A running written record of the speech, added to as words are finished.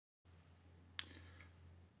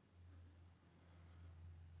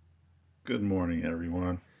Good morning,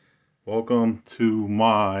 everyone. Welcome to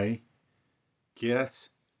my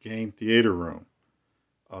guest game theater room.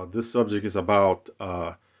 This subject is about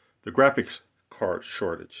the graphics card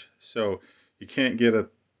shortage. So you can't get a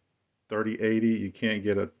 3080, you can't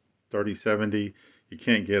get a 3070, you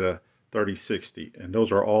can't get a 3060, and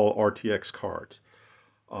those are all RTX cards,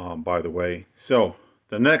 by the way. So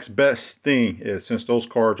the next best thing is, since those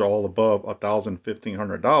cards are all above $1,000,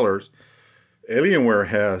 $1,500, Alienware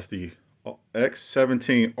has the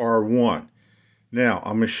X17 R1. Now,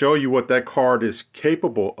 I'm going to show you what that card is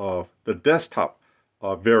capable of, the desktop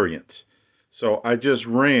variant. So I just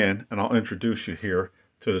ran, and I'll introduce you here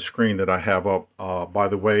to the screen that I have up. By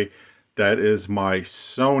the way, that is my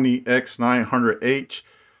Sony X900H,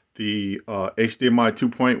 the HDMI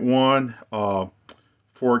 2.1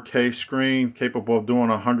 4K screen, capable of doing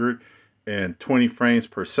 120 frames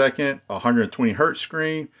per second, 120 hertz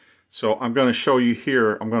screen. So I'm going to show you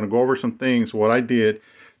here, I'm going to go over some things, what I did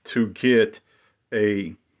to get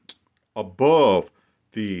above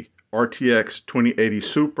the RTX 2080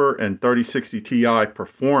 Super and 3060 Ti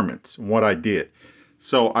performance, and what I did.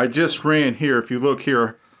 So I just ran here, if you look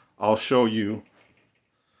here, I'll show you,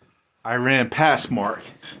 I ran PassMark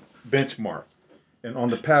benchmark. And on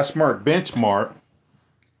the PassMark benchmark,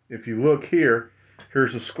 if you look here,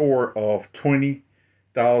 here's a score of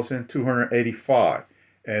 20,285.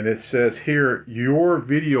 And it says here, your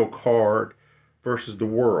video card versus the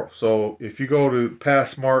world. So if you go to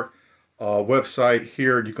PassMark website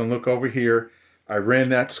here, you can look over here. I ran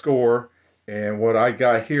that score, and what I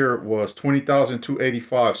got here was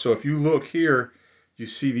 20,285. So if you look here, you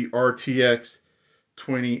see the RTX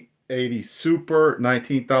 2080 Super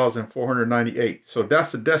 19,498. So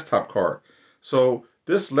that's the desktop card. So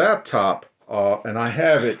this laptop, and I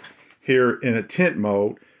have it here in a tent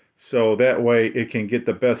mode, so that way it can get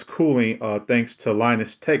the best cooling thanks to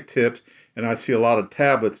Linus Tech Tips. And I see a lot of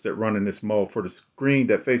tablets that run in this mode for the screen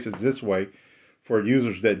that faces this way, for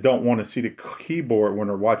users that don't want to see the keyboard when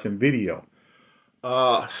they're watching video.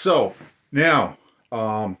 So now,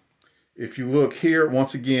 if you look here,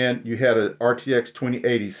 once again, you had an RTX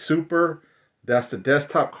 2080 Super. That's the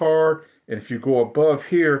desktop card. And if you go above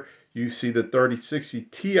here, you see the 3060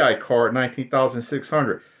 Ti card,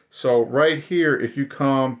 19,600. So right here, if you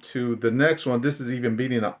come to the next one, this is even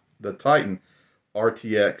beating the Titan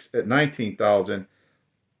RTX at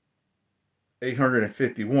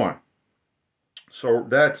 19,851. So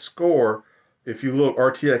that score, if you look,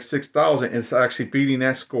 RTX 6000, it's actually beating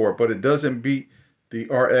that score, but it doesn't beat the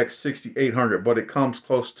RX 6800, but it comes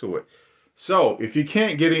close to it. So if you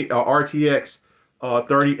can't get a RTX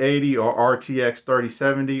 3080 or RTX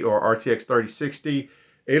 3070 or RTX 3060,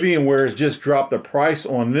 Alienware has just dropped the price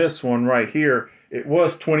on this one right here. It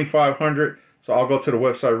was 2,500, so I'll go to the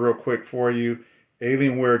website real quick for you.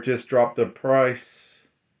 Alienware just dropped the price.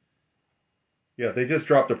 Yeah, they just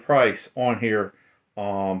dropped the price on here.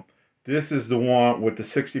 This is the one with the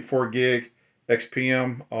 64 gig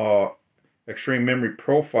XPM extreme memory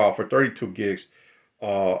profile for 32 gigs.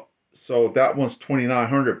 So that one's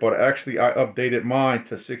 2,900, but actually I updated mine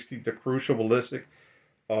to the Crucial Ballistic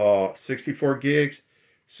 64 gigs.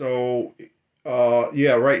 So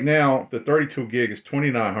yeah, right now the 32 gig is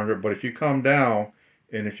 2,900, but if you come down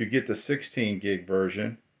and if you get the 16 gig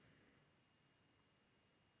version,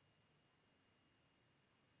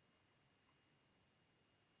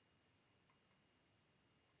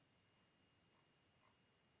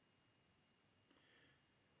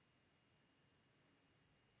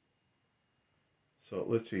 so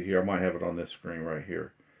let's see here, I might have it on this screen right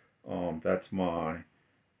here. That's mine.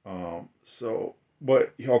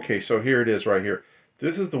 But okay, so here it is right here.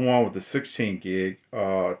 This is the one with the 16 gig,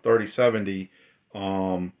 3070.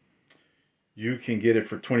 You can get it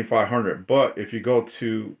for 2,500. But if you go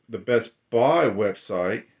to the Best Buy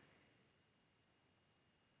website,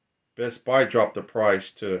 Best Buy dropped the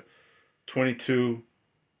price to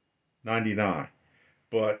 $22.99.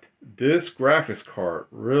 But this graphics card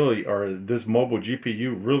really, or this mobile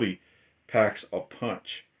GPU really packs a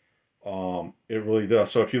punch. It really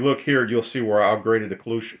does. So if you look here, you'll see where I upgraded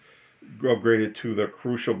to the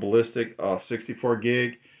Crucial Ballistic 64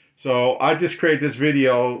 gig. So I just created this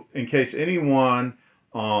video in case anyone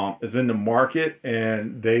is in the market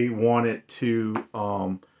and they wanted to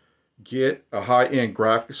get a high-end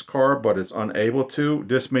graphics card but is unable to.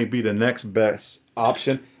 This may be the next best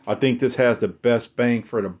option. I think this has the best bang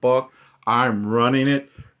for the buck. I'm running it,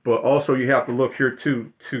 but also you have to look here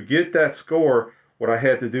too. To get that score, what I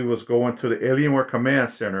had to do was go into the Alienware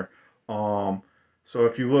Command Center. So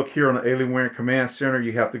if you look here on the Alienware Command Center,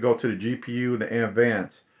 you have to go to the GPU, the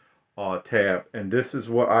Advanced tab, and this is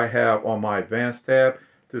what I have on my Advanced tab.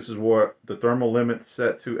 This is what the thermal limit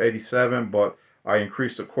set to 87, but I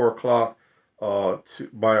increased the core clock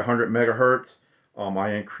by 100 megahertz.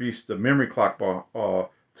 I increased the memory clock by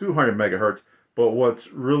 200 megahertz. But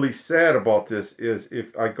what's really sad about this is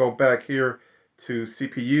if I go back here to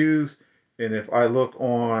CPUs, and if I look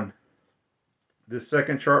on this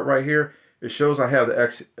second chart right here, it shows I have the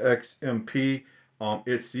XMP.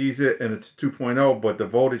 It sees it and it's 2.0, but the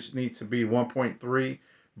voltage needs to be 1.3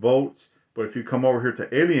 volts. But if you come over here to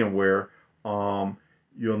Alienware,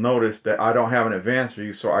 you'll notice that I don't have an advanced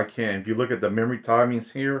view, so I can't. If you look at the memory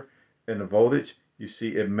timings here and the voltage, you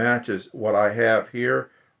see it matches what I have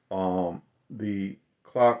here. The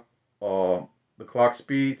clock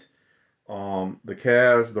speeds, the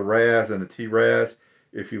CAS, the RAS, and the TRAS.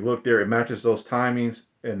 If you look there, it matches those timings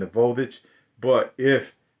and the voltage. But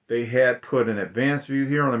if they had put an advanced view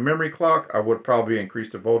here on the memory clock, I would probably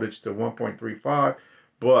increase the voltage to 1.35.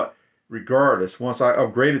 But regardless, once I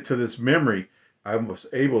upgraded to this memory, I was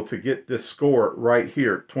able to get this score right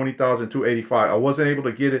here, 20,285. I wasn't able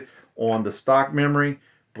to get it on the stock memory,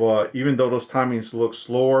 but even though those timings look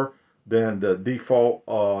slower than the default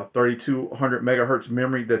 3200 megahertz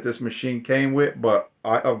memory that this machine came with, but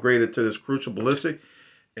I upgraded to this Crucial Ballistic,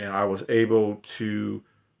 and I was able to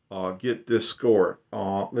get this score.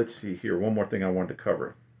 Let's see here, one more thing I wanted to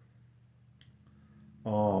cover.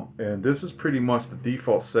 And this is pretty much the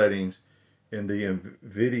default settings in the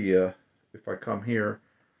NVIDIA. If I come here,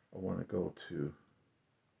 I want to go to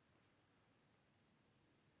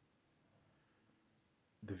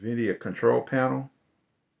the NVIDIA control panel.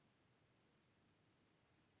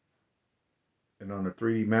 And on the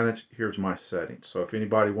 3D Manage, here's my settings. So if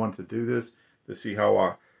anybody wanted to do this to see how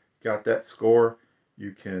I got that score,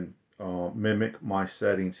 you can mimic my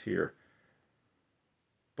settings here.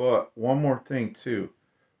 But one more thing too,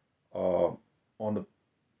 on the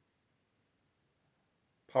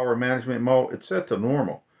power management mode, it's set to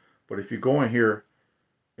normal. But if you go in here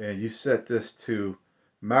and you set this to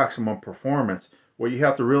maximum performance, what you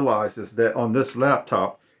have to realize is that on this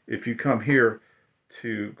laptop, if you come here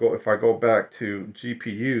to go, if I go back to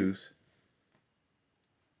GPUs,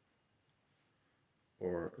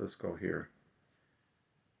 or let's go here.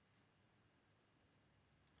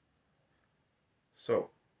 So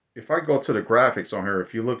if I go to the graphics on here,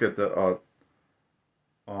 if you look at the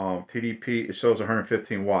TDP, it shows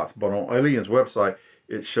 115 watts, but on Alien's website,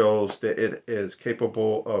 it shows that it is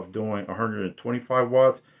capable of doing 125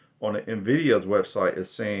 watts. On the NVIDIA's website,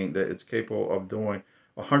 it's saying that it's capable of doing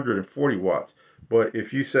 140 watts. But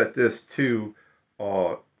if you set this to,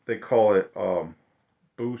 they call it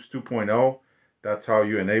Boost 2.0, that's how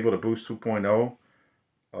you enable the Boost 2.0.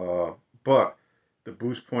 But the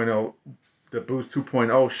Boost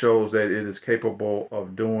 2.0 shows that it is capable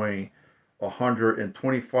of doing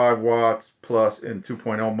 125 watts, plus in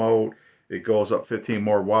 2.0 mode, it goes up 15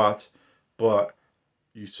 more watts. But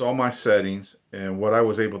you saw my settings and what I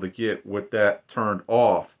was able to get with that turned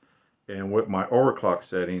off, and with my overclock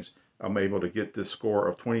settings, I'm able to get this score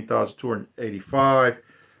of 20,285,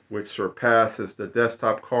 which surpasses the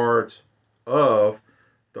desktop cards of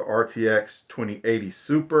the RTX 2080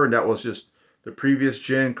 Super, and that was just the previous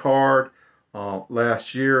gen card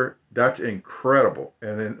last year. That's incredible.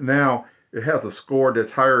 And then now it has a score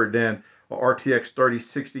that's higher than a RTX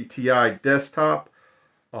 3060 Ti desktop.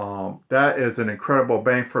 That is an incredible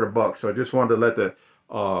bang for the buck. So I just wanted to let the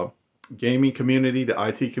gaming community, the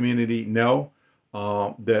IT community know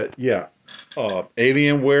that, yeah,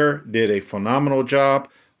 Alienware did a phenomenal job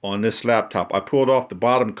on this laptop. I pulled off the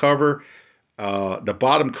bottom cover. The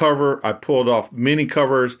bottom cover, I pulled off many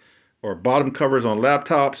covers or bottom covers on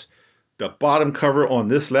laptops. The bottom cover on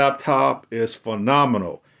this laptop is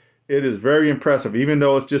phenomenal. It is very impressive, even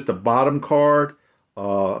though it's just a bottom card.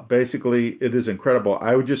 Basically, it is incredible.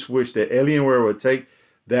 I would just wish that Alienware would take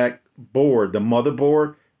that board, the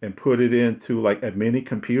motherboard, and put it into like a mini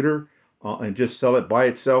computer and just sell it by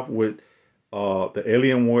itself with the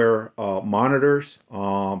Alienware monitors.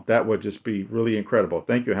 That would just be really incredible.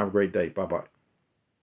 Thank you. Have a great day. Bye-bye.